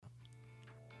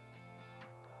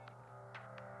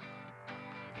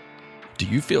Do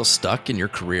you feel stuck in your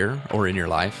career or in your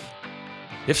life?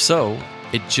 If so,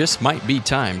 it just might be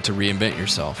time to reinvent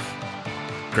yourself.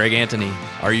 Greg Anthony,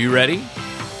 are you ready?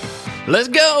 Let's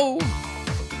go!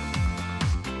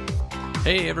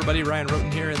 Hey everybody, Ryan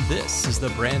Roten here, and this is the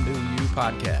Brand New You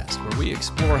podcast, where we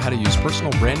explore how to use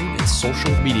personal branding and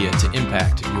social media to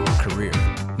impact your career.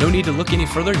 No need to look any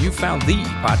further. You found the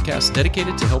podcast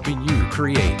dedicated to helping you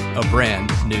create a brand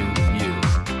new you.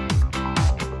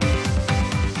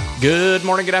 Good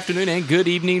morning, good afternoon, and good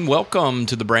evening. Welcome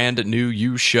to the Brand New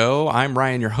You show. I'm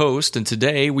Ryan, your host, and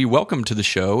today we welcome to the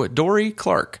show Dorie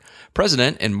Clark,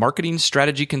 President and Marketing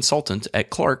Strategy Consultant at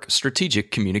Clark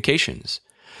Strategic Communications.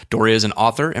 Dorie is an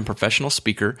author and professional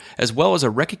speaker, as well as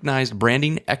a recognized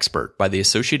branding expert by the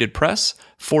Associated Press,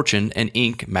 Fortune, and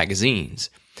Inc. magazines.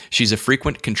 She's a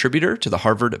frequent contributor to the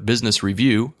Harvard Business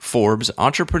Review, Forbes,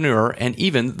 Entrepreneur, and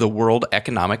even the World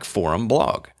Economic Forum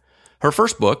blog. Her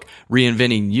first book,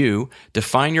 Reinventing You,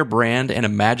 Define Your Brand and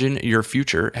Imagine Your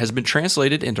Future, has been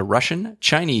translated into Russian,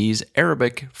 Chinese,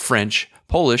 Arabic, French,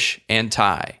 Polish, and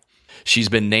Thai. She's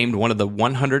been named one of the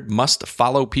 100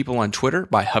 must-follow people on Twitter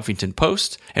by Huffington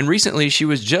Post, and recently she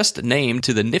was just named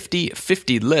to the Nifty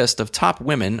 50 list of top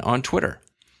women on Twitter.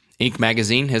 Inc.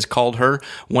 magazine has called her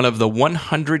one of the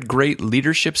 100 great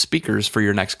leadership speakers for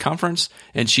your next conference,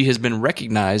 and she has been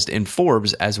recognized in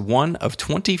Forbes as one of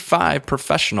 25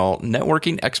 professional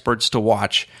networking experts to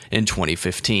watch in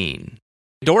 2015.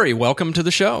 Dorie, welcome to the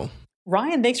show.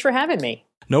 Ryan, thanks for having me.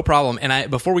 No problem.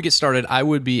 And before we get started, I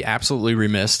would be absolutely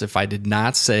remiss if I did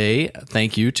not say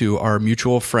thank you to our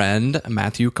mutual friend,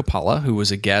 Matthew Kapala, who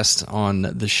was a guest on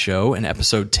the show in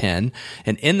episode 10.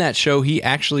 And in that show, he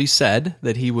actually said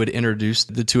that he would introduce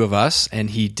the two of us, and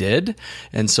he did.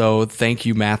 And so thank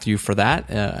you, Matthew, for that.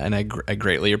 And I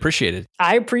greatly appreciate it.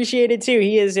 I appreciate it too.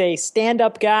 He is a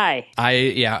stand-up guy.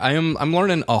 I'm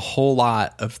learning a whole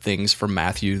lot of things from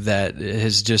Matthew that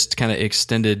has just kind of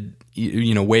extended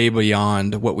way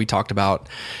beyond what we talked about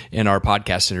in our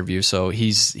podcast interview. So he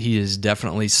is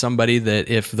definitely somebody that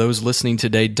if those listening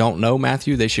today don't know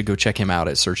Matthew, they should go check him out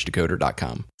at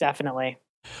searchdecoder.com. Definitely.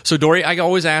 So Dorie, I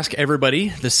always ask everybody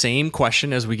the same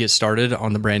question as we get started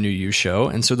on the Brand New You show.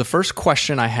 And so the first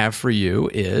question I have for you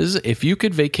is, if you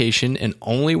could vacation in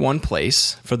only one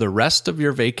place for the rest of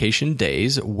your vacation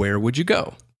days, where would you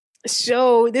go?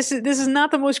 So this is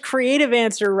not the most creative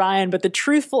answer, Ryan, but the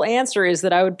truthful answer is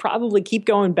that I would probably keep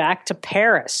going back to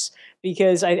Paris,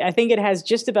 because I think it has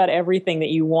just about everything that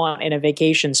you want in a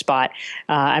vacation spot.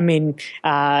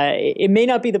 It may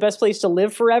not be the best place to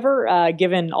live forever,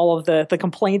 given all of the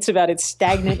complaints about its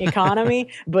stagnant economy,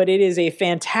 but it is a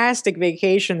fantastic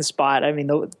vacation spot. I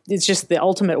mean, it's just the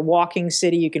ultimate walking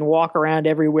city. You can walk around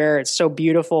everywhere. It's so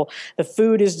beautiful. The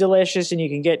food is delicious, and you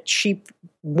can get cheap,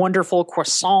 wonderful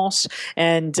croissants,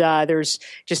 and there's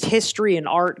just history and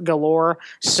art galore.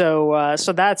 So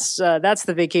that's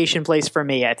the vacation place for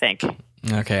me, I think.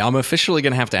 Okay, I'm officially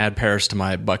going to have to add Paris to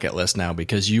my bucket list now,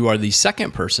 because you are the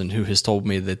second person who has told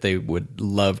me that they would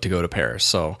love to go to Paris.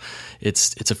 So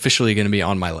it's officially going to be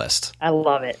on my list. I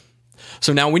love it.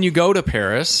 So now when you go to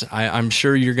Paris, I'm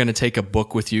sure you're going to take a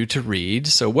book with you to read.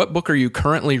 So what book are you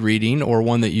currently reading, or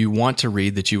one that you want to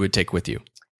read that you would take with you?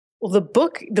 Well, the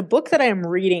book that I am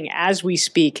reading as we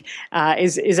speak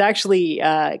is actually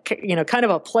kind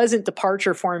of a pleasant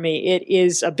departure for me. It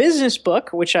is a business book,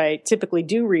 which I typically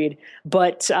do read,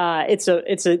 but it's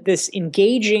this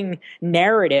engaging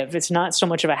narrative. It's not so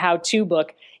much of a how-to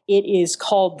book. It is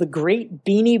called The Great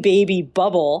Beanie Baby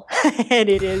Bubble, and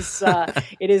it is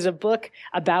a book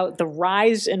about the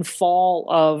rise and fall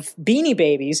of Beanie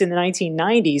Babies in the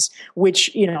 1990s,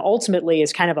 which ultimately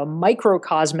is kind of a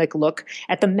microcosmic look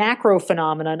at the macro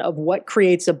phenomenon of what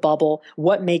creates a bubble,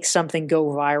 what makes something go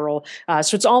viral.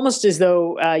 So it's almost as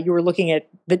though you were looking at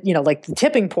the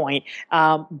tipping point,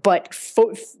 but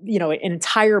an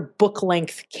entire book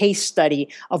length case study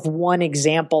of one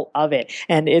example of it,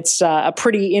 and it's a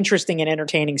pretty interesting and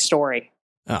entertaining story.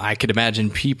 I could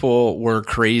imagine people were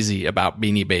crazy about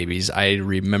Beanie Babies. I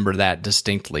remember that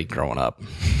distinctly growing up.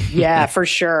 Yeah, for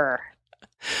sure.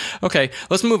 Okay,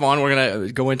 let's move on. We're going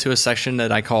to go into a section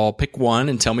that I call Pick One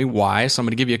and Tell Me Why. So I'm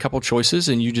going to give you a couple choices,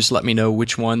 and you just let me know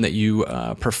which one that you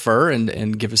prefer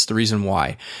and give us the reason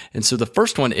why. And so the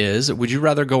first one is, would you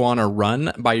rather go on a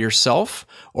run by yourself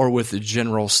or with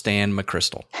General Stan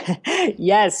McChrystal?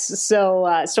 Yes. So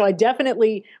I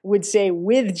definitely would say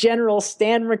with General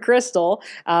Stan McChrystal,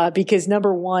 because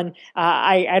number one,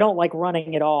 I don't like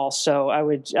running at all. So I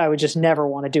would just never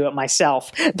want to do it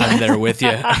myself. I'm there with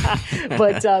you.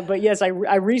 but yes, I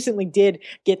recently did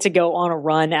get to go on a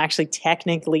run. Actually,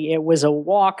 technically, it was a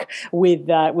walk with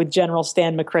General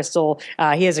Stan McChrystal.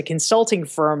 He has a consulting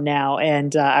firm now,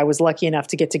 and I was lucky enough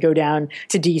to get to go down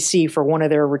to DC for one of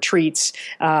their retreats.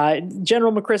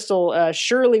 General McChrystal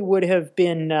surely would have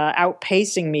been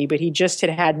outpacing me, but he just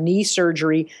had knee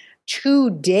surgery 2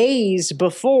 days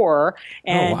before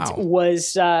and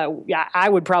was I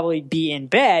would probably be in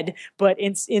bed, but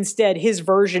instead his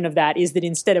version of that is that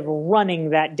instead of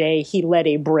running that day, he led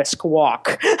a brisk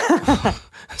walk.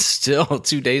 Still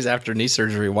 2 days after knee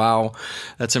surgery. Wow.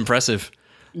 That's impressive.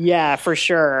 Yeah, for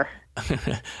sure.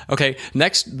 Okay.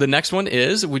 The next one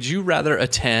is, would you rather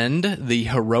attend the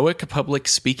Heroic Public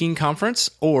Speaking Conference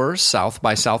or South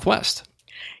by Southwest?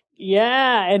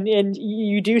 Yeah, and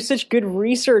you do such good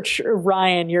research,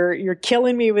 Ryan. You're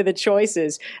killing me with the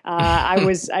choices.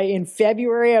 In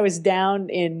February I was down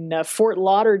in Fort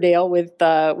Lauderdale with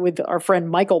our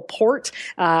friend Michael Port,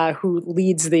 who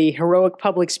leads the Heroic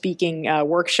Public Speaking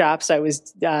workshops. I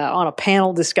was on a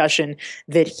panel discussion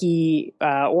that he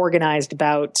organized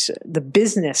about the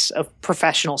business of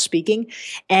professional speaking,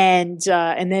 and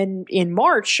then in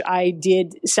March I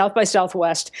did South by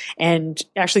Southwest and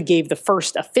actually gave the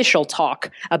first official talk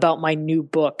about my new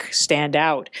book, Stand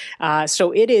Out.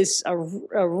 So it is a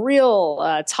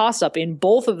real toss-up. In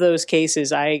both of those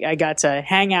cases, I got to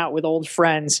hang out with old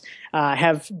friends,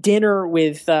 have dinner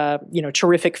with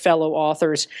terrific fellow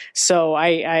authors. So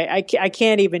I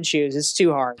can't even choose. It's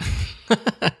too hard.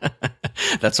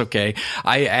 That's okay.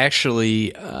 I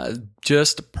actually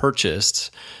just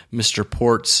purchased Mr.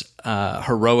 Port's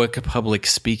Heroic Public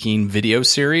Speaking video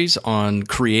series on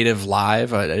Creative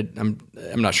Live. I'm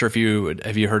not sure if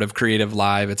have you heard of Creative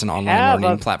Live? It's an online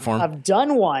learning platform. I've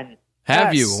done one.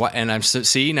 Have you? And I'm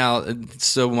see now.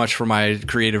 So much for my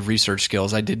creative research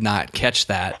skills. I did not catch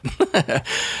that,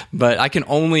 but I can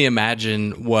only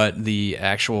imagine what the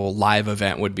actual live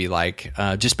event would be like,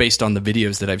 just based on the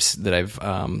videos that I've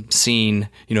seen.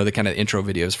 The kind of intro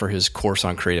videos for his course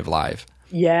on Creative Live.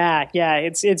 Yeah,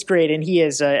 it's great, and he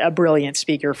is a brilliant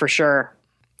speaker for sure.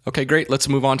 Okay, great. Let's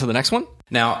move on to the next one.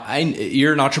 Now,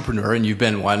 you're an entrepreneur and you've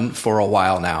been one for a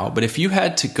while now, but if you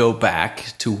had to go back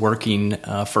to working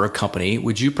for a company,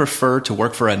 would you prefer to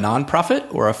work for a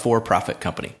nonprofit or a for-profit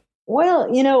company? Well,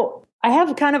 I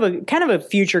have kind of a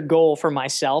future goal for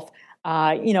myself.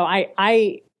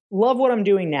 I love what I'm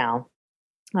doing now.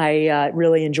 I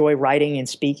really enjoy writing and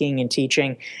speaking and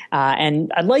teaching.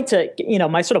 And I'd like to,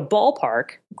 my sort of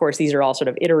ballpark, of course, these are all sort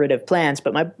of iterative plans,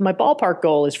 but my ballpark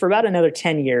goal is for about another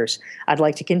 10 years. I'd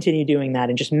like to continue doing that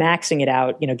and just maxing it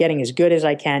out, getting as good as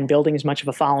I can, building as much of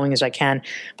a following as I can.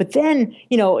 But then,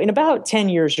 in about 10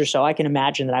 years or so, I can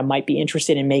imagine that I might be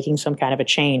interested in making some kind of a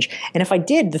change. And if I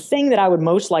did, the thing that I would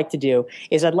most like to do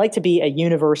is I'd like to be a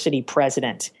university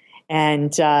president.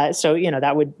 And so,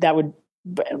 that would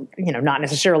not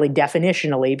necessarily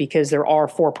definitionally, because there are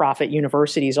for-profit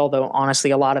universities, although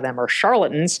honestly, a lot of them are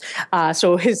charlatans.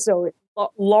 So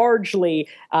largely,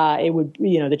 it would,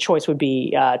 the choice would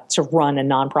be to run a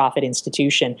nonprofit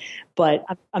institution. But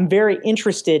I'm very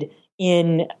interested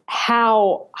in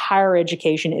how higher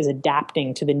education is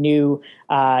adapting to the new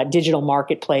digital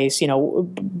marketplace.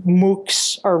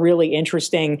 MOOCs are really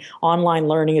interesting. Online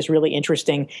learning is really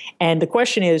interesting. And the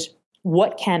question is,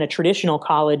 what can a traditional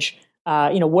college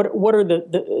what are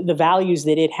the values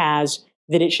that it has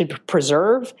that it should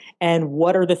preserve, and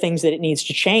what are the things that it needs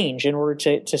to change in order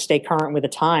to stay current with the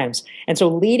times? And so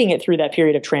leading it through that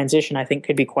period of transition, I think,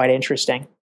 could be quite interesting.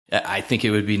 I think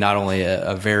it would be not only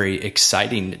a very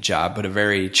exciting job, but a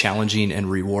very challenging and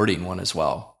rewarding one as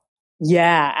well.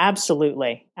 Yeah,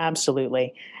 absolutely.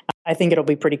 Absolutely. I think it'll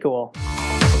be pretty cool.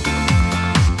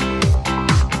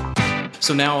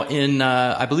 So now in,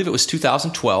 I believe it was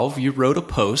 2012, you wrote a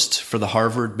post for the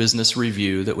Harvard Business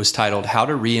Review that was titled How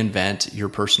to Reinvent Your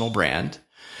Personal Brand,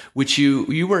 which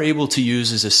you were able to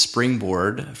use as a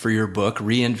springboard for your book,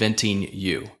 Reinventing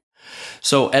You.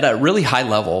 So at a really high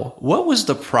level, what was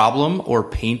the problem or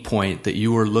pain point that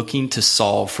you were looking to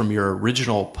solve from your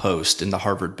original post in the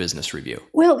Harvard Business Review?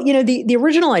 Well, the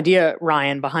original idea,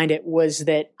 Ryan, behind it was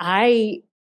that I,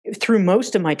 through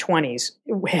most of my 20s,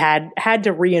 had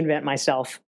to reinvent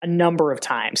myself a number of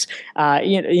times,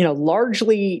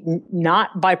 largely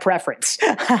not by preference.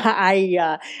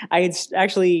 I had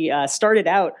actually started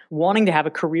out wanting to have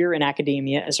a career in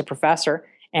academia as a professor.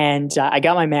 And I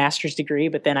got my master's degree,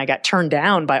 but then I got turned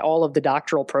down by all of the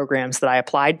doctoral programs that I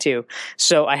applied to.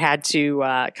 So I had to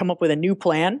come up with a new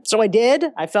plan. So I did.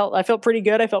 I felt pretty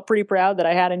good. I felt pretty proud that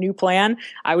I had a new plan.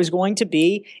 I was going to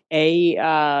be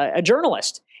a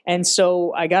journalist. And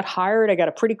so I got hired. I got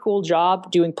a pretty cool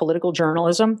job doing political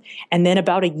journalism. And then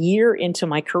about a year into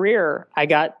my career, I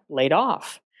got laid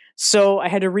off. So I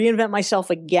had to reinvent myself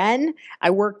again. I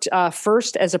worked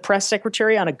first as a press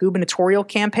secretary on a gubernatorial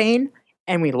campaign,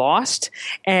 and we lost.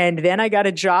 And then I got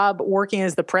a job working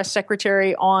as the press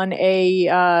secretary on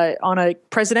a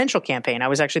presidential campaign. I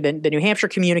was actually the New Hampshire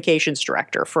communications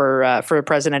director for a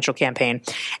presidential campaign,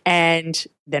 and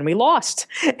then we lost.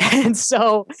 And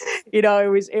so,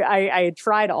 I had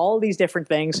tried all these different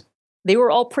things. They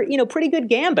were all pretty good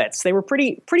gambits. They were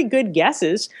pretty good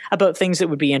guesses about things that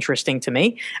would be interesting to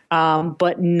me,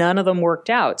 but none of them worked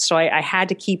out. So I had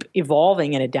to keep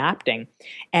evolving and adapting.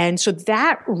 And so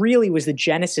that really was the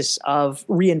genesis of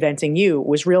Reinventing You,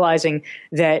 was realizing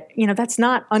that, that's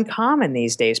not uncommon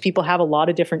these days. People have a lot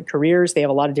of different careers. They have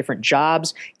a lot of different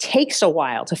jobs. It takes a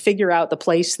while to figure out the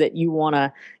place that you want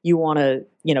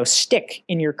to stick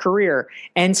in your career.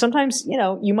 And sometimes,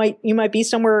 you might be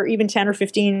somewhere even 10 or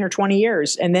 15 or 20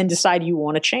 years and then decide you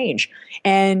want to change.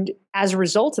 And as a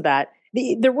result of that,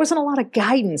 there wasn't a lot of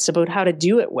guidance about how to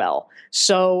do it well.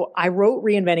 So I wrote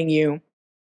Reinventing You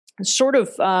sort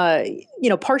of,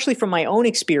 partially from my own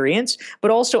experience,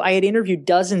 but also I had interviewed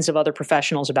dozens of other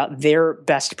professionals about their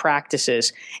best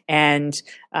practices and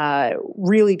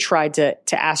really tried to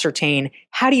ascertain,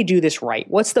 how do you do this right?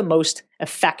 What's the most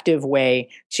effective way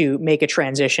to make a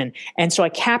transition? And so I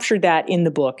captured that in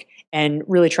the book and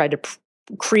really tried to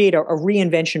create a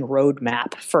reinvention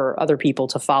roadmap for other people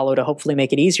to follow to hopefully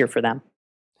make it easier for them.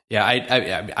 Yeah,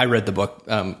 I read the book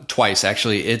twice,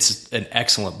 actually. It's an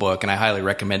excellent book, and I highly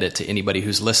recommend it to anybody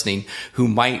who's listening who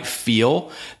might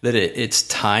feel that it's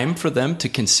time for them to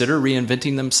consider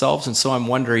reinventing themselves. And so I'm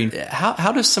wondering,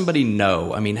 how does somebody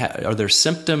know? I mean, are there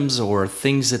symptoms or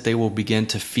things that they will begin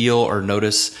to feel or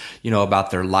notice,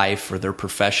 about their life or their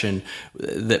profession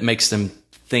that makes them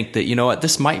think that,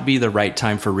 this might be the right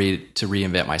time to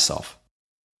reinvent myself?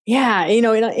 Yeah, in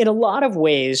a lot of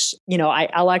ways,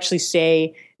 I'll actually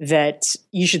say that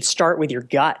you should start with your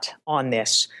gut on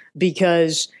this,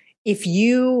 because if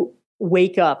you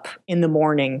wake up in the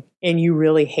morning and you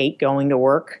really hate going to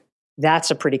work, that's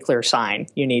a pretty clear sign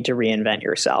you need to reinvent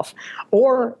yourself.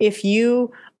 Or if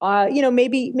you,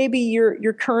 maybe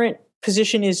your current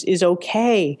position is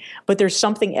okay, but there's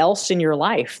something else in your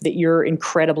life that you're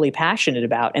incredibly passionate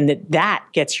about, and that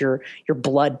gets your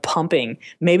blood pumping.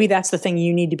 Maybe that's the thing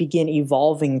you need to begin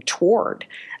evolving toward.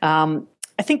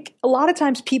 I think a lot of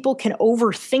times people can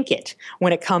overthink it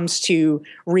when it comes to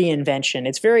reinvention.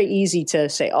 It's very easy to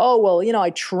say, oh, well, I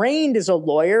trained as a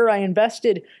lawyer. I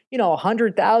invested,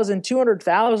 $100,000,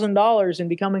 $200,000 in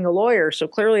becoming a lawyer. So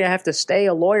clearly I have to stay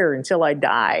a lawyer until I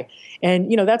die.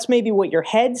 And, that's maybe what your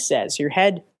head says. Your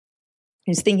head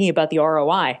is thinking about the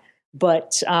ROI.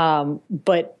 But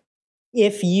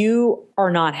if you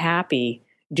are not happy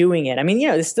doing it, I mean,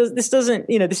 this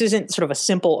isn't sort of a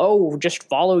simple, just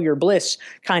follow your bliss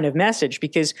kind of message,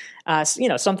 because,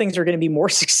 some things are going to be more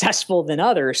successful than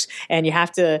others. And you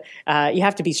have to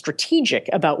be strategic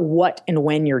about what and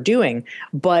when you're doing.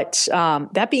 But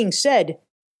that being said,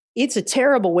 it's a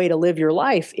terrible way to live your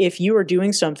life if you are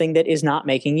doing something that is not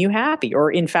making you happy,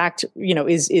 or in fact,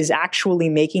 is actually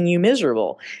making you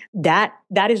miserable. That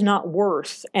is not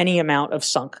worth any amount of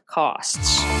sunk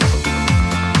costs.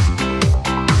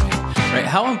 Right.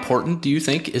 How important do you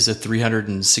think is a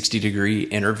 360-degree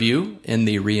interview in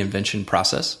the reinvention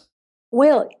process?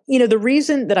 Well, the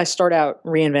reason that I start out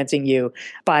Reinventing You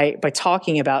by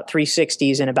talking about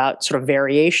 360s and about sort of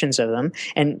variations of them,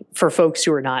 and for folks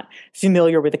who are not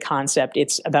familiar with the concept,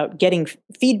 it's about getting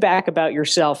feedback about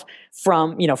yourself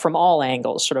from all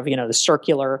angles, sort of, the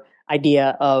circular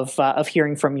idea of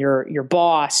hearing from your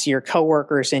boss, your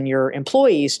coworkers, and your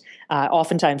employees.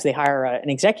 Oftentimes they hire an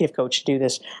executive coach to do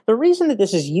this. The reason that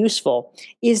this is useful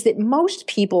is that most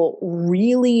people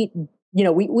really,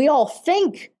 we all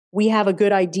think we have a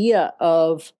good idea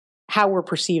of how we're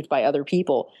perceived by other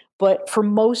people. But for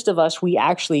most of us, we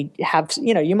actually have,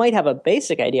 you might have a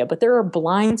basic idea, but there are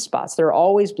blind spots. There are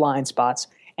always blind spots.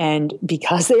 And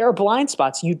because they are blind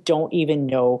spots, you don't even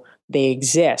know they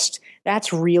exist.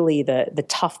 That's really the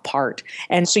tough part.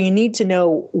 And so you need to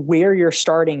know where you're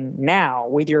starting now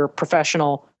with your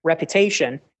professional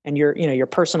reputation and your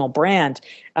personal brand.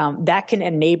 That can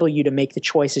enable you to make the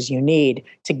choices you need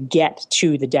to get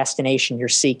to the destination you're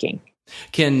seeking.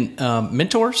 Can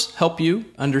mentors help you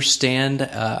understand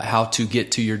how to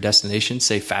get to your destination,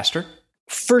 say, faster?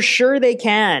 For sure they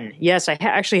can. Yes, I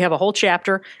actually have a whole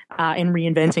chapter in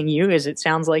Reinventing You, as it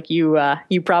sounds like you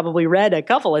probably read a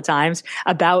couple of times,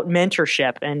 about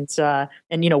mentorship and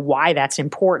why that's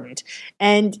important.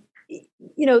 And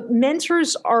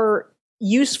mentors are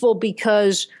useful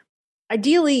because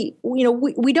ideally, we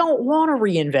don't want to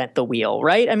reinvent the wheel,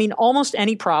 right? I mean, almost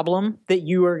any problem that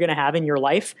you are going to have in your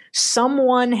life,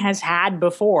 someone has had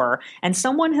before and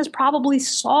someone has probably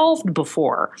solved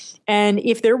before. And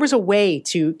if there was a way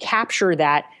to capture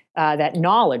that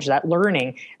knowledge, that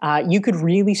learning, you could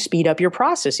really speed up your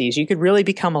processes. You could really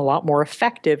become a lot more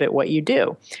effective at what you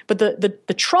do. But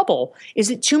the trouble is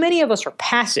that too many of us are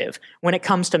passive when it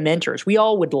comes to mentors. We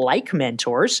all would like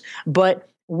mentors, but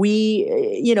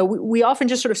we often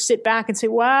just sort of sit back and say,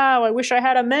 wow, I wish I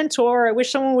had a mentor. I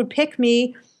wish someone would pick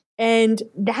me. And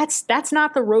that's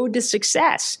not the road to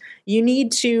success. You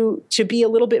need to be a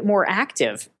little bit more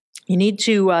active. You need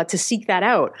to seek that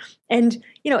out. And,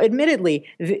 admittedly,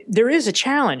 there is a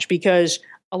challenge because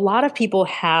a lot of people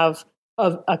have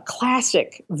a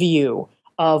classic view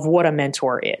of what a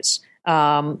mentor is.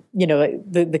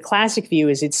 The classic view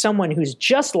is it's someone who's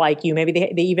just like you. Maybe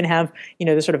they even have,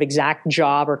 the sort of exact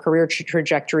job or career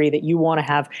trajectory that you want to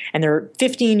have. And they're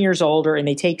 15 years older and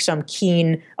they take some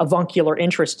keen avuncular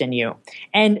interest in you.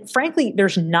 And frankly,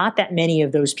 there's not that many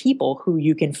of those people who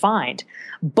you can find.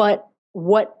 But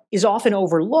what is often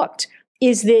overlooked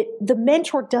is that the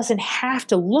mentor doesn't have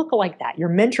to look like that. Your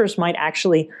mentors might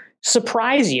actually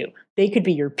surprise you. They could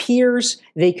be your peers.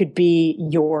 They could be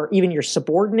even your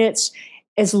subordinates,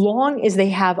 as long as they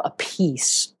have a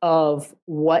piece of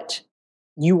what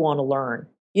you want to learn.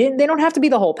 They don't have to be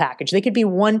the whole package. They could be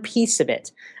one piece of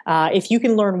it. If you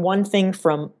can learn one thing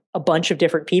from a bunch of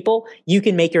different people, you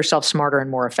can make yourself smarter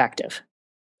and more effective.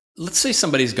 Let's say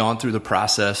somebody's gone through the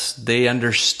process. They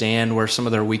understand where some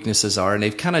of their weaknesses are, and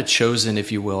they've kind of chosen,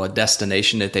 if you will, a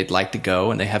destination that they'd like to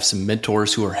go, and they have some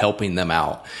mentors who are helping them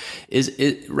out. Is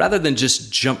it, rather than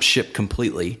just jump ship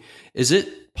completely, is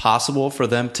it possible for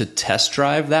them to test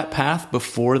drive that path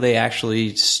before they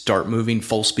actually start moving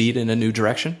full speed in a new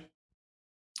direction?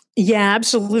 Yeah,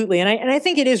 absolutely. And I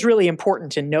think it is really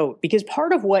important to note, because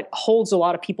part of what holds a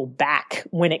lot of people back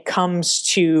when it comes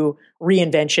to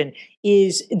reinvention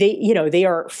is they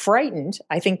are frightened,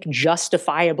 I think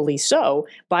justifiably so,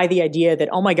 by the idea that,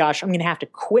 oh my gosh, I'm going to have to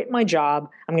quit my job.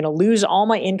 I'm going to lose all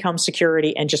my income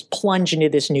security and just plunge into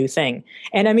this new thing.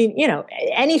 And I mean,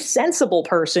 any sensible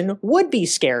person would be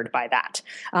scared by that.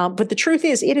 But the truth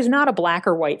is, it is not a black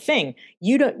or white thing.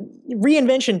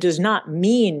 Reinvention does not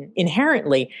mean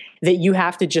inherently that you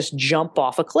have to just jump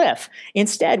off a cliff.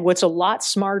 Instead, what's a lot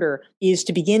smarter is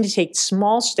to begin to take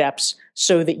small steps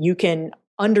so that you can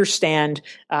understand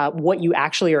what you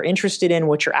actually are interested in,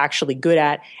 what you're actually good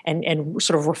at, and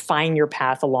sort of refine your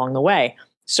path along the way.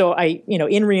 So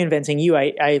in Reinventing You,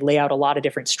 I lay out a lot of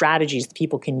different strategies that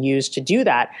people can use to do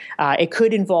that. It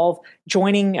could involve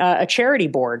joining a charity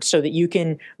board so that you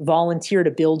can volunteer to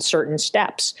build certain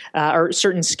steps or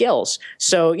certain skills.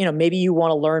 So, maybe you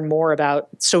want to learn more about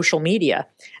social media.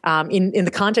 In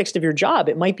the context of your job,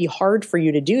 it might be hard for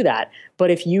you to do that.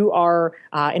 But if you are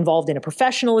involved in a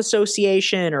professional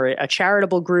association or a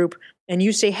charitable group, and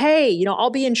you say, hey, I'll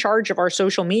be in charge of our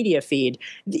social media feed.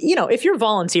 If you're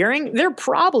volunteering, they're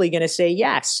probably going to say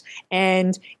yes.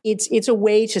 And it's a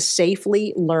way to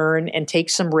safely learn and take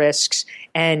some risks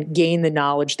and gain the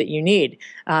knowledge that you need.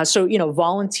 So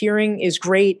volunteering is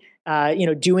great.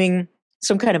 Doing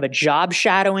some kind of a job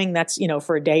shadowing, that's,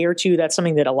 for a day or two, that's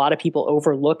something that a lot of people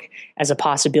overlook as a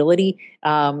possibility.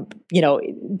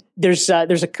 There's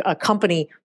a company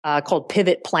called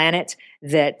Pivot Planet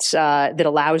that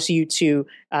allows you to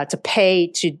pay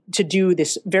to do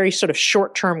this very sort of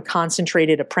short-term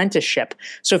concentrated apprenticeship.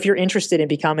 So if you're interested in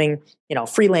becoming,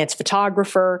 freelance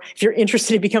photographer, if you're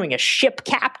interested in becoming a ship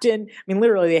captain, I mean,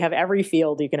 literally they have every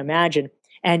field you can imagine.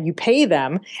 And you pay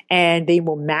them and they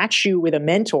will match you with a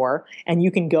mentor, and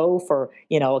you can go for,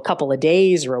 a couple of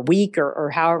days or a week or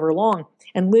however long,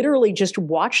 and literally just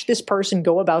watch this person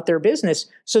go about their business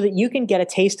so that you can get a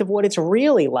taste of what it's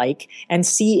really like and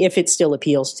see if it still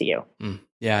appeals to you.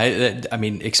 Yeah. I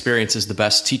mean, experience is the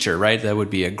best teacher, right? That would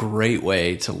be a great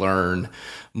way to learn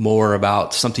more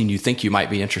about something you think you might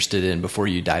be interested in before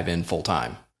you dive in full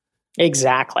time.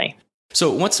 Exactly. So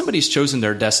once somebody's chosen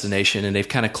their destination and they've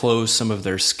kind of closed some of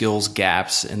their skills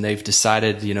gaps and they've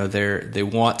decided, they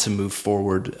want to move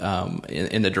forward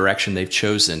in the direction they've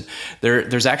chosen,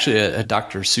 there's actually a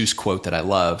Dr. Seuss quote that I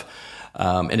love,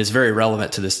 and it's very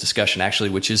relevant to this discussion actually,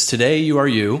 which is, "Today you are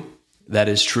you. That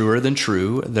is truer than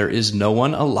true. There is no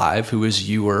one alive who is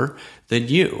youer than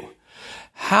you."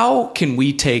 How can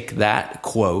we take that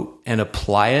quote and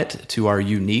apply it to our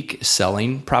unique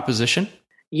selling proposition?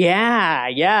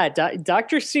 Yeah.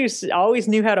 Dr. Seuss always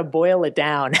knew how to boil it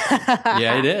down.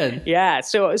 Yeah, he did. Yeah.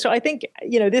 So I think,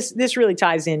 this really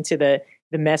ties into the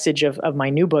message of my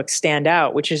new book, Stand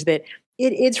Out, which is that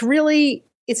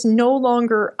it's no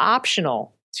longer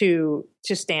optional to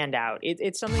stand out.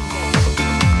 It's something that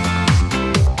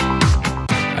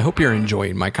I hope you're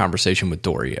enjoying my conversation with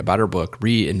Dorie about her book,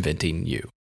 Reinventing You.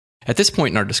 At this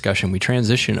point in our discussion, we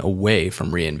transition away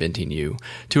from Reinventing You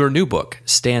to her new book,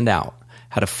 Stand Out: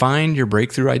 How to Find Your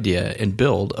Breakthrough Idea and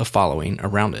Build a Following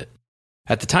Around It.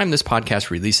 At the time this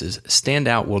podcast releases, Stand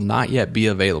Out will not yet be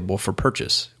available for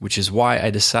purchase, which is why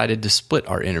I decided to split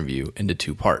our interview into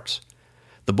 2 parts.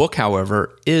 The book,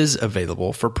 however, is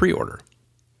available for pre-order.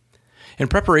 In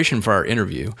preparation for our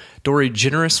interview, Dorie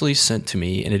generously sent to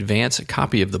me in advance a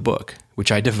copy of the book,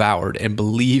 which I devoured, and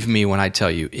believe me when I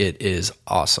tell you, it is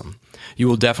awesome. You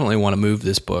will definitely want to move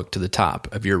this book to the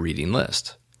top of your reading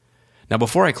list. Now,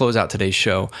 before I close out today's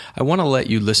show, I want to let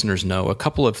you listeners know a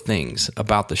couple of things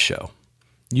about the show.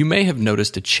 You may have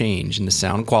noticed a change in the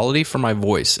sound quality for my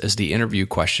voice as the interview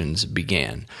questions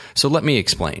began, so let me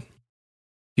explain.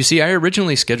 You see, I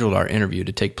originally scheduled our interview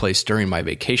to take place during my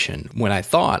vacation when I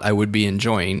thought I would be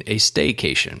enjoying a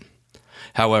staycation.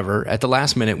 However, at the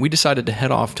last minute, we decided to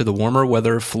head off to the warmer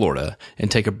weather of Florida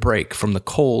and take a break from the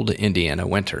cold Indiana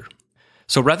winter.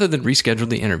 So rather than reschedule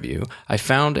the interview, I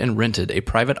found and rented a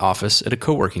private office at a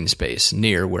co-working space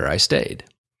near where I stayed.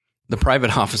 The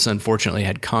private office unfortunately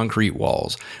had concrete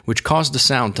walls, which caused the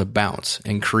sound to bounce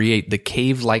and create the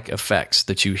cave-like effects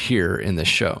that you hear in this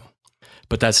show.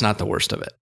 But that's not the worst of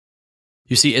it.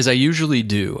 You see, as I usually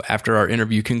do after our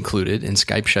interview concluded and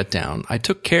Skype shut down, I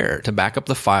took care to back up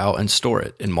the file and store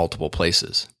it in multiple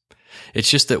places. It's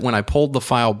just that when I pulled the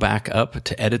file back up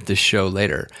to edit this show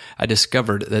later, I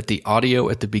discovered that the audio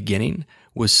at the beginning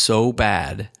was so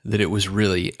bad that it was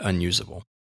really unusable.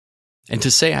 And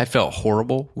to say I felt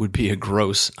horrible would be a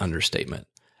gross understatement.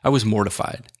 I was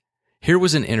mortified. Here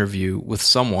was an interview with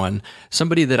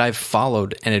somebody that I've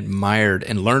followed and admired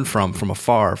and learned from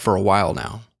afar for a while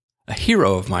now. A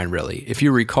hero of mine, really, if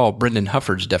you recall Brendan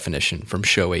Hufford's definition from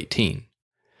show 18.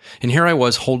 And here I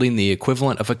was holding the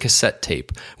equivalent of a cassette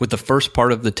tape with the first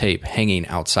part of the tape hanging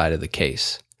outside of the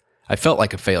case. I felt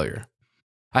like a failure.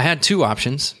 I had 2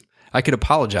 options. I could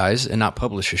apologize and not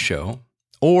publish a show,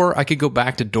 or I could go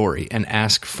back to Dorie and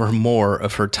ask for more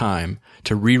of her time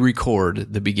to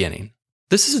re-record the beginning.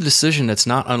 This is a decision that's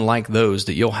not unlike those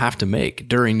that you'll have to make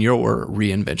during your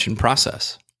reinvention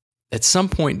process. At some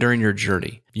point during your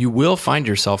journey, you will find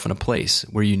yourself in a place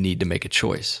where you need to make a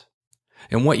choice.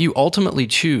 And what you ultimately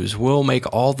choose will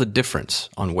make all the difference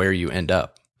on where you end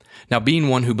up. Now, being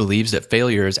one who believes that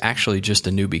failure is actually just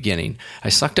a new beginning, I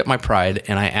sucked up my pride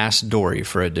and I asked Dorie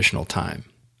for additional time.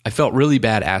 I felt really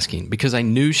bad asking because I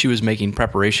knew she was making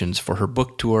preparations for her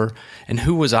book tour, and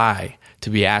who was I to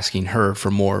be asking her for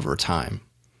more of her time?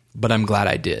 But I'm glad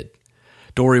I did.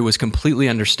 Dorie was completely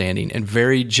understanding and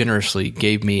very generously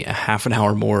gave me a half an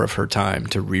hour more of her time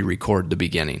to re-record the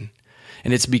beginning.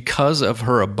 And it's because of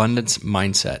her abundance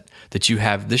mindset that you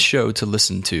have this show to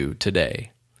listen to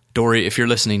today. Dorie, if you're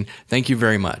listening, thank you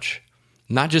very much.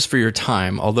 Not just for your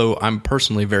time, although I'm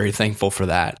personally very thankful for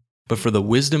that, but for the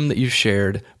wisdom that you've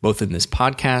shared both in this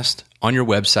podcast, on your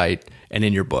website, and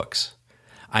in your books.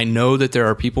 I know that there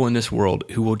are people in this world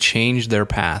who will change their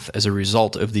path as a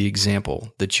result of the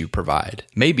example that you provide.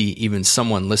 Maybe even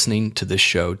someone listening to this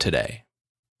show today.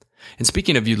 And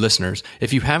speaking of you listeners,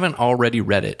 if you haven't already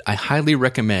read it, I highly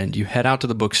recommend you head out to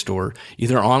the bookstore,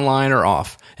 either online or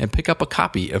off, and pick up a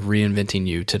copy of Reinventing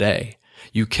You today.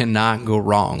 You cannot go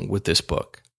wrong with this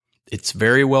book. It's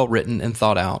very well written and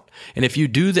thought out, and if you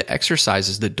do the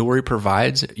exercises that Dorie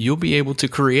provides, you'll be able to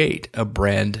create a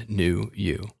brand new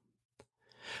you.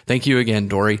 Thank you again,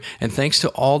 Dorie, and thanks to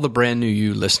all the brand new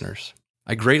you listeners.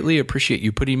 I greatly appreciate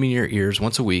you putting me in your ears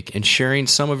once a week and sharing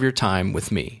some of your time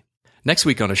with me. Next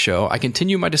week on a show, I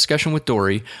continue my discussion with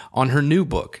Dorie on her new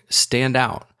book, Stand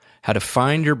Out: How to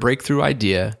Find Your Breakthrough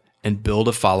Idea and Build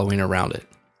a Following Around It.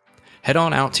 Head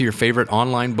on out to your favorite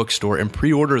online bookstore and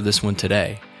pre-order this one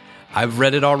today. I've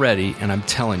read it already, and I'm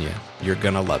telling you, you're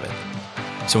going to love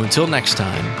it. So until next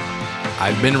time,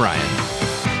 I've been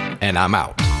Ryan, and I'm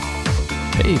out.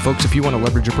 Hey folks, if you want to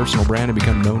leverage your personal brand and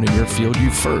become known in your field, you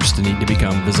first need to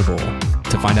become visible.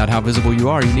 To find out how visible you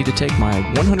are, you need to take my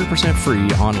 100% free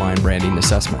online branding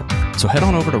assessment. So head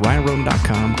on over to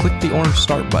ryanroden.com, click the orange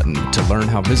start button to learn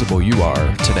how visible you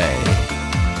are today.